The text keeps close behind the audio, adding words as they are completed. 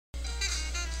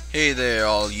Hey there,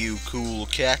 all you cool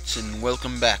cats, and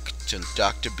welcome back to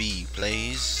Dr. B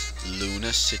Plays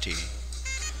Lunacity.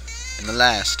 In the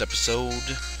last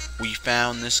episode, we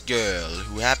found this girl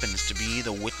who happens to be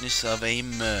the witness of a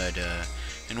murder,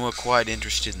 and we're quite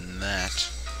interested in that.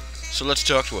 So let's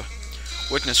talk to her.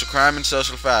 Witness of crime in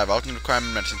social 5, alternate crime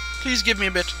in medicine. Please give me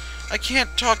a bit. I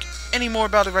can't talk any more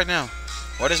about it right now.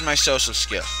 What is my social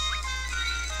skill?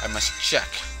 I must check.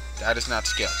 That is not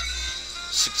skill.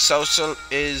 Social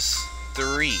is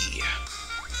 3.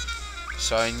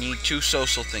 So I need 2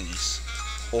 social thingies.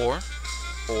 Or,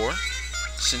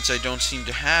 since I don't seem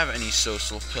to have any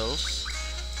social pills,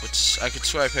 which I could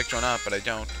swear I picked one up, but I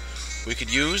don't, we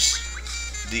could use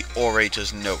the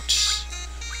orator's notes,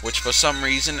 which for some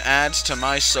reason adds to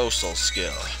my social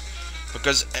skill,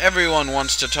 because everyone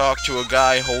wants to talk to a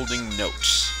guy holding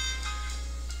notes.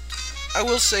 I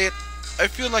will say it, I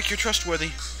feel like you're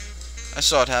trustworthy. I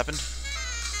saw it happen.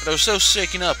 But I was so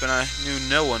shaken up and I knew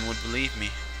no one would believe me.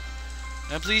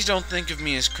 Now please don't think of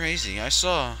me as crazy. I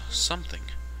saw something.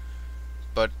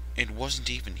 But it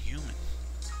wasn't even human.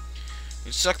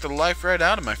 It sucked the life right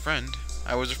out of my friend.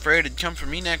 I was afraid it'd come for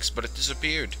me next, but it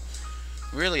disappeared.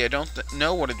 Really, I don't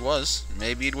know what it was.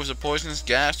 Maybe it was a poisonous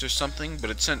gas or something, but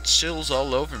it sent chills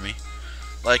all over me.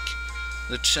 Like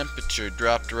the temperature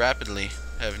dropped rapidly.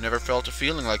 I've never felt a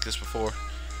feeling like this before.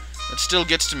 It still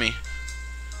gets to me.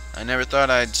 I never thought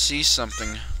I'd see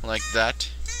something like that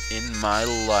in my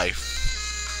life.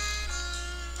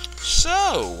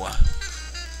 So,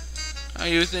 are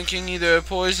you thinking either a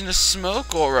poisonous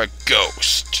smoke or a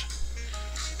ghost?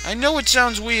 I know it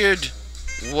sounds weird.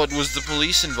 What was the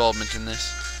police involvement in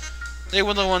this? They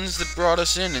were the ones that brought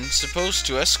us in and supposed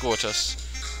to escort us.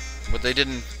 But they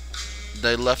didn't.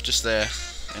 They left us there,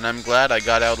 and I'm glad I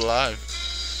got out alive.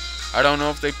 I don't know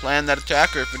if they planned that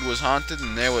attack or if it was haunted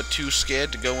and they were too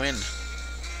scared to go in.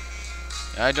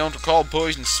 I don't recall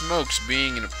poison smokes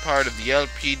being a part of the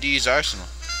LPD's arsenal.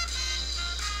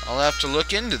 I'll have to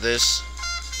look into this.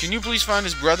 Can you please find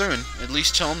his brother and at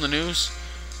least tell him the news?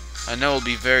 I know he'll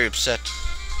be very upset,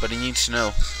 but he needs to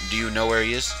know. Do you know where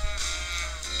he is?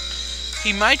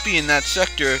 He might be in that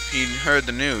sector if he'd heard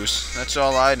the news. That's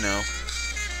all I know.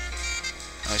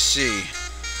 I see.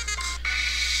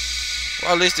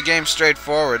 Well, at least the game's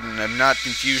straightforward, and I'm not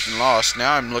confused and lost.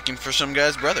 Now I'm looking for some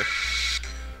guy's brother.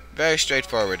 Very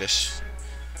straightforward-ish.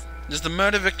 Does the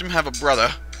murder victim have a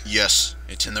brother? Yes,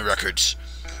 it's in the records.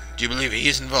 Do you believe he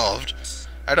is involved?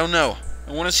 I don't know.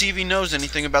 I want to see if he knows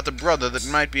anything about the brother that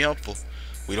might be helpful.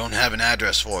 We don't have an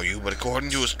address for you, but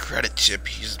according to his credit chip,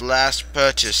 his last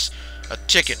purchase, a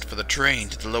ticket for the train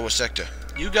to the lower sector.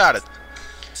 You got it.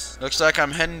 Looks like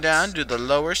I'm heading down to the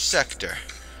lower sector.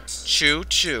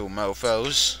 Choo-choo,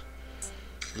 mofos.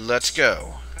 Let's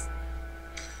go.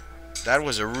 That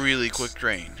was a really quick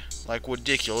train. Like,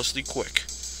 ridiculously quick.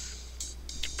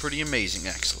 Pretty amazing,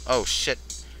 excellent. Oh, shit.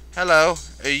 Hello.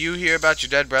 Are you here about your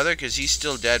dead brother? Because he's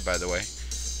still dead, by the way.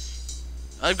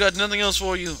 I've got nothing else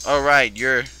for you. Oh, right.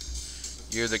 You're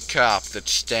the cop that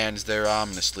stands there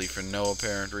ominously for no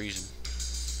apparent reason.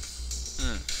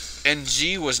 And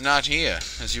G was not here,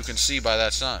 as you can see by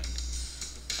that sign.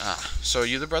 Ah, so are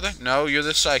you the brother? No, you're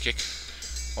the psychic.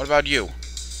 What about you?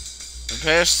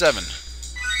 Repair 7.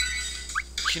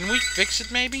 Can we fix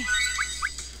it, maybe?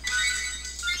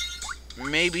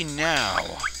 Maybe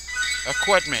now.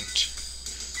 Equipment.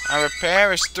 Our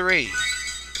repair is 3.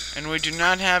 And we do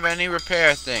not have any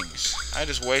repair things. I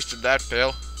just wasted that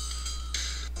pill.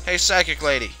 Hey, psychic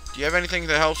lady. Do you have anything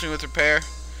that helps me with repair?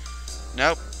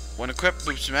 Nope. When equipped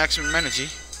with maximum energy,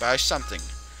 buy something.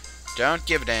 Don't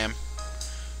give a damn.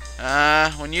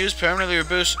 When used permanently or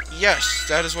boost, yes,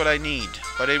 that is what I need.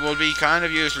 But it will be kind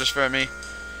of useless for me,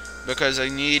 because I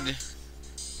need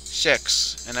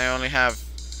 6, and I only have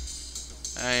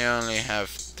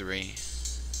 3.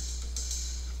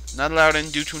 Not allowed in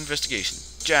due to investigation.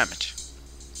 Damn it.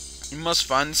 You must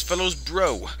find this fellow's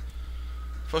bro.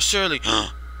 For surely,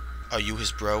 are you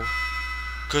his bro?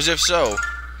 'Cause if so,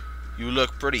 you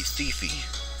look pretty thiefy.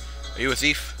 Are you a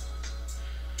thief?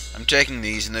 I'm taking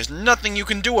these, and there's nothing you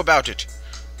can do about it.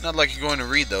 Not like you're going to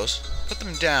read those. Put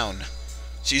them down.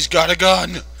 She's got a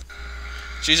gun.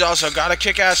 She's also got a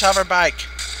kick-ass hover bike.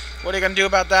 What are you going to do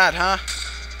about that, huh?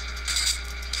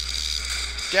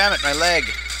 Damn it, my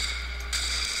leg.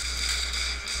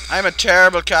 I'm a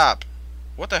terrible cop.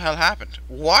 What the hell happened?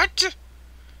 What?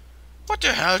 What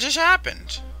the hell just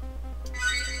happened?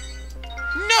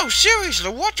 No,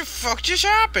 seriously, what the fuck just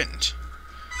happened?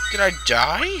 Did I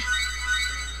die?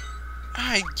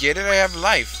 I get it, I have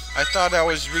life. I thought I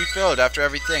was refilled after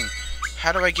everything.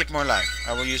 How do I get more life?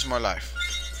 I will use more life.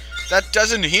 That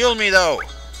doesn't heal me, though.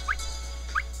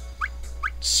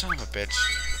 Son of a bitch.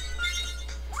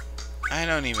 I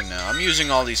don't even know. I'm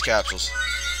using all these capsules.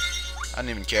 I don't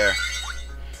even care.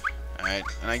 Alright,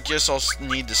 and I guess I'll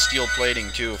need the steel plating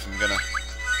too if I'm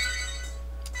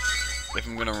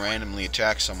gonna randomly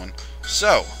attack someone.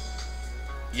 So,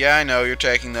 yeah, I know you're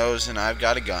taking those, and I've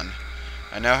got a gun.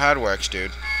 I know how it works,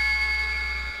 dude.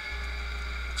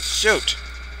 Shoot!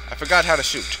 I forgot how to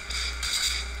shoot.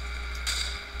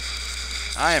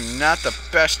 I am not the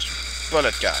best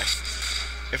bullet guy.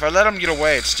 If I let him get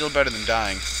away, it's still better than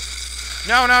dying.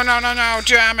 No, no, no, no, no,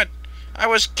 damn it! I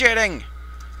was kidding!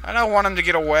 I don't want him to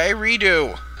get away.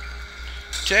 Redo!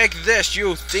 Take this,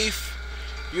 you thief!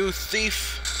 You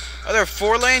thief! Are there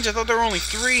 4 lanes? I thought there were only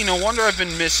 3. No wonder I've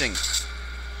been missing.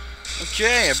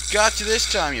 Okay, I've got you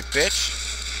this time, you bitch.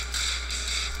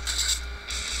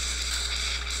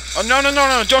 Oh, no, no, no,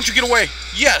 no, don't you get away!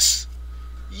 Yes!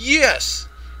 Yes!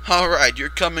 Alright, you're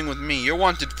coming with me. You're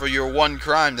wanted for your one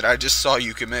crime that I just saw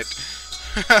you commit.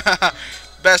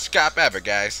 Best cop ever,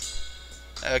 guys.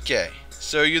 Okay,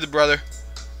 so you're the brother.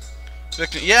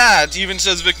 Victim. Yeah, it even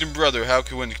says victim brother. How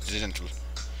coincidental.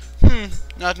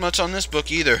 Not much on this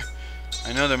book either.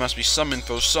 I know there must be some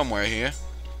info somewhere here.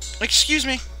 Excuse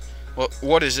me. Well,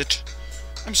 what is it?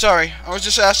 I'm sorry. I was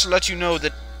just asked to let you know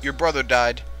that your brother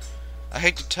died. I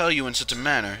hate to tell you in such a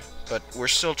manner, but we're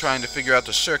still trying to figure out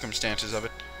the circumstances of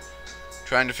it.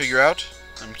 Trying to figure out?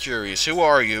 I'm curious. Who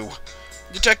are you?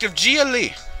 Detective Gia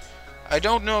Lee. I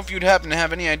don't know if you'd happen to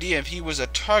have any idea if he was a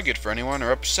target for anyone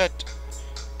or upset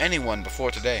anyone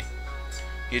before today.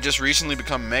 He had just recently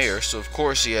become mayor, so of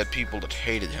course he had people that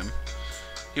hated him.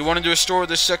 He wanted to restore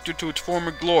this sector to its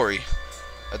former glory.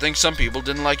 I think some people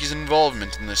didn't like his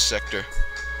involvement in this sector.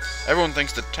 Everyone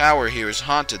thinks the tower here is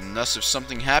haunted, and thus if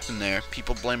something happened there,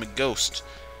 people blame a ghost.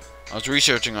 I was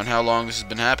researching on how long this has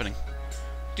been happening.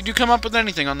 Did you come up with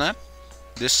anything on that?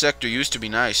 This sector used to be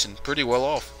nice and pretty well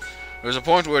off. There was a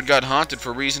point where it got haunted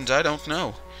for reasons I don't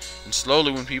know. And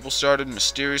slowly when people started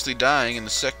mysteriously dying and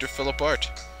the sector fell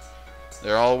apart.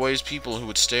 There are always people who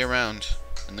would stay around.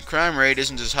 And the crime rate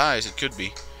isn't as high as it could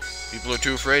be. People are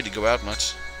too afraid to go out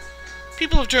much.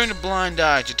 People have turned a blind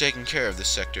eye to taking care of this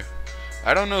sector.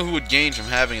 I don't know who would gain from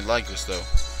having it like this, though.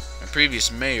 My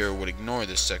previous mayor would ignore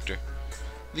this sector.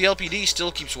 The LPD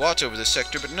still keeps watch over this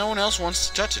sector, but no one else wants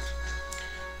to touch it.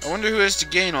 I wonder who has to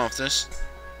gain off this.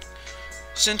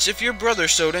 Since if your brother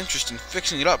showed interest in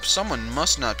fixing it up, someone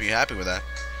must not be happy with that.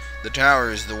 The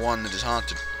tower is the one that is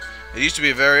haunted. It used to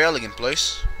be a very elegant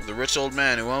place, with a rich old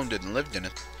man who owned it and lived in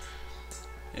it.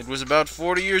 It was about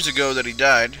 40 years ago that he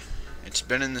died. It's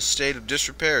been in the state of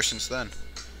disrepair since then.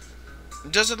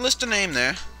 Does it list a name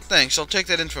there? Thanks, I'll take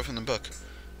that info from the book.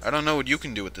 I don't know what you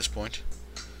can do at this point.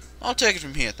 I'll take it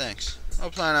from here, thanks.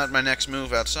 I'll plan out my next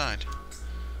move outside.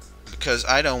 Because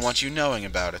I don't want you knowing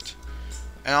about it.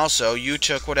 And also, you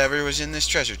took whatever was in this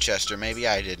treasure chest, or maybe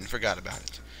I did and forgot about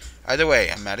it. Either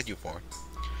way, I'm mad at you for it.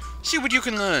 See what you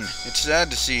can learn. It's sad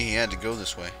to see he had to go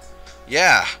this way.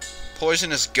 Yeah,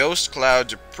 poisonous ghost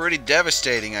clouds are pretty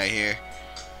devastating, I hear.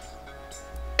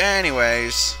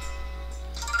 Anyways,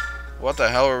 what the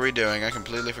hell were we doing? I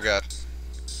completely forgot.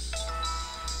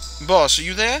 Boss, are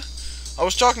you there? I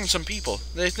was talking to some people.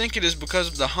 They think it is because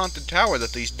of the haunted tower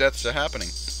that these deaths are happening.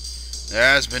 There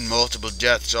has been multiple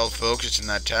deaths all focused in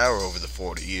that tower over the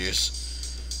 40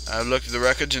 years. I've looked at the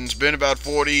records and it's been about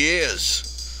 40 years.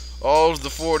 All of the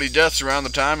 40 deaths around the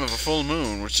time of a full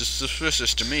moon, which is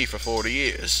suspicious to me for 40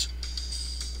 years.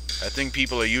 I think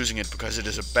people are using it because it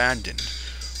is abandoned,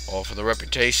 or for the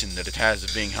reputation that it has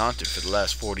of being haunted for the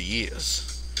last 40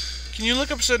 years. Can you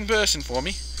look up a certain person for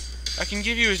me? I can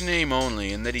give you his name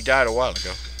only, and that he died a while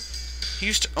ago. He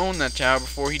used to own that tower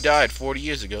before he died 40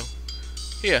 years ago.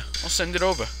 Here, I'll send it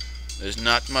over. There's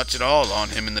not much at all on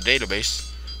him in the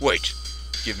database. Wait,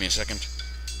 give me a second.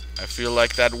 I feel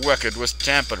like that record was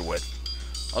tampered with.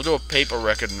 I'll do a paper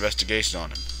record investigation on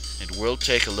him. It will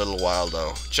take a little while,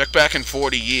 though. Check back in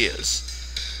 40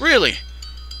 years. Really?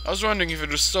 I was wondering if it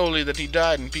was solely that he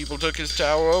died and people took his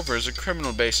tower over as a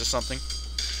criminal base or something.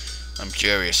 I'm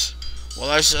curious. While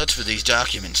I search for these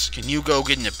documents, can you go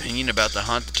get an opinion about the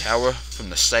haunted tower from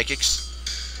the psychics?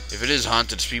 If it is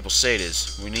haunted as people say it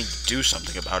is, we need to do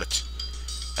something about it.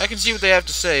 I can see what they have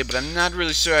to say, but I'm not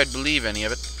really sure I'd believe any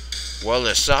of it. Well,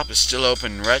 their shop is still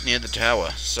open right near the tower,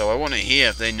 so I want to hear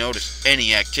if they notice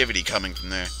any activity coming from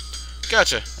there.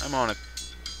 Gotcha, I'm on it.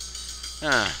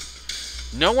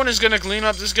 No one is gonna clean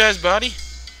up this guy's body?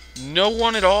 No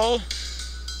one at all?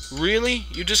 Really?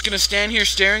 You're just gonna stand here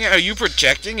staring at? Are you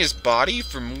protecting his body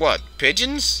from what?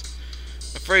 Pigeons?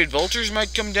 Afraid vultures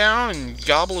might come down and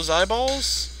gobble his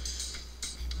eyeballs?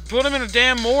 Put him in a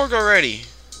damn morgue already.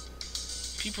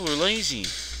 People are lazy.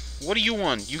 What do you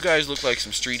want? You guys look like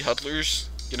some street hustlers.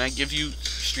 Can I give you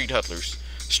street hustlers?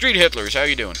 Street Hitlers, how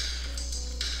you doing?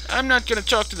 I'm not gonna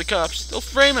talk to the cops. They'll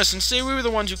frame us and say we were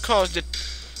the ones who caused it.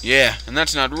 Yeah, and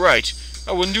that's not right.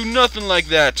 I wouldn't do nothing like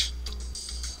that.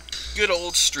 Good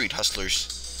old street hustlers.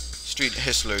 Street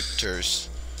hustlers.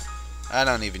 I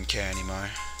don't even care anymore.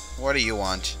 What do you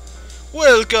want?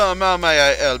 Welcome, how may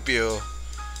I help you?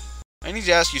 I need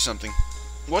to ask you something.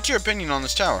 What's your opinion on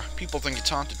this tower? People think it's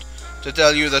haunted. To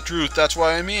tell you the truth, that's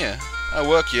why I'm here. I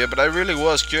work here, but I really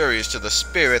was curious to the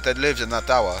spirit that lives in that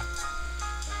tower.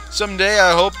 Someday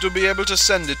I hope to be able to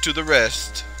send it to the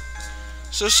rest.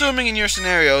 So assuming in your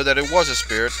scenario that it was a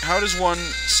spirit, how does one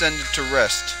send it to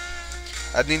rest?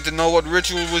 I'd need to know what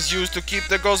ritual was used to keep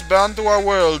the ghost bound to our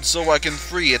world so I can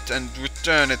free it and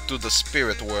return it to the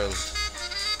spirit world.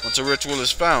 Once a ritual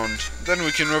is found, then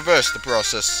we can reverse the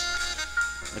process.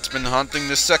 It's been haunting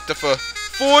this sector for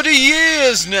 40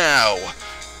 years now!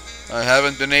 I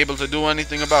haven't been able to do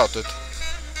anything about it.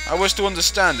 I wish to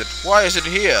understand it. Why is it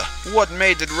here? What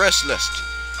made it restless?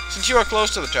 Since you are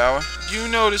close to the tower, do you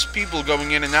notice people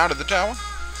going in and out of the tower?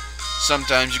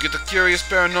 Sometimes you get a curious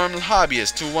paranormal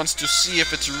hobbyist who wants to see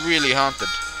if it's really haunted.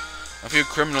 A few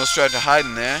criminals try to hide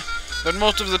in there, but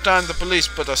most of the time the police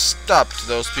put a stop to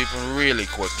those people really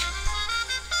quick.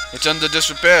 It's under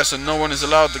disrepair, so no one is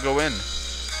allowed to go in.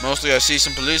 Mostly I see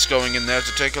some police going in there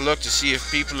to take a look to see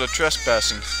if people are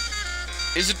trespassing.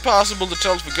 Is it possible to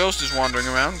tell if a ghost is wandering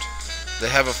around? They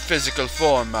have a physical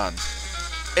form, man.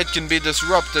 It can be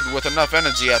disrupted with enough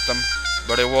energy at them,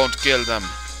 but it won't kill them.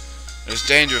 It's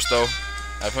dangerous, though.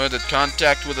 I've heard that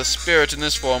contact with a spirit in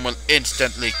this form will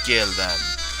instantly kill them.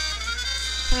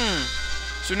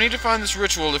 So we need to find this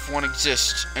ritual if one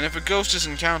exists, and if a ghost is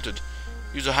encountered,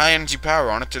 use a high energy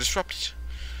power on it to disrupt it.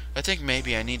 I think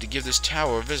maybe I need to give this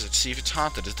tower a visit to see if it's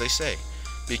haunted, as they say.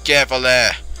 Be careful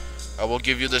there. I will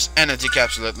give you this energy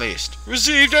capsule at least.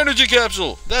 Received energy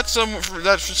capsule! That's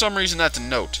for some reason that's a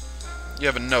note. You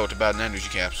have a note about an energy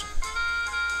capsule.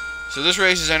 So this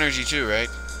raises energy too, right?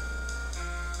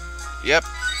 Yep.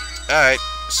 Alright,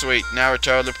 sweet. Now we're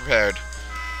totally prepared.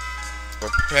 We're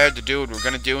prepared to do what we're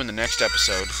gonna do in the next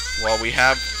episode. While we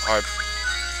have our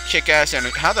kick-ass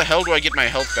energy. How the hell do I get my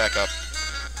health back up?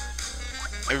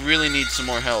 I really need some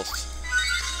more health.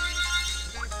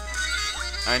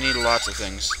 I need lots of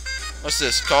things. What's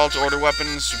this? Call to order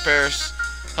weapons, repairs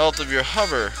health of your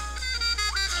hover.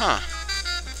 Huh.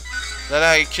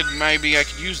 Maybe I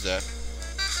could use that.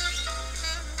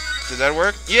 Did that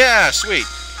work? Yeah, sweet.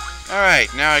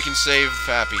 Alright, now I can save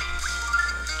happy.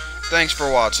 Thanks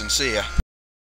for watching. See ya.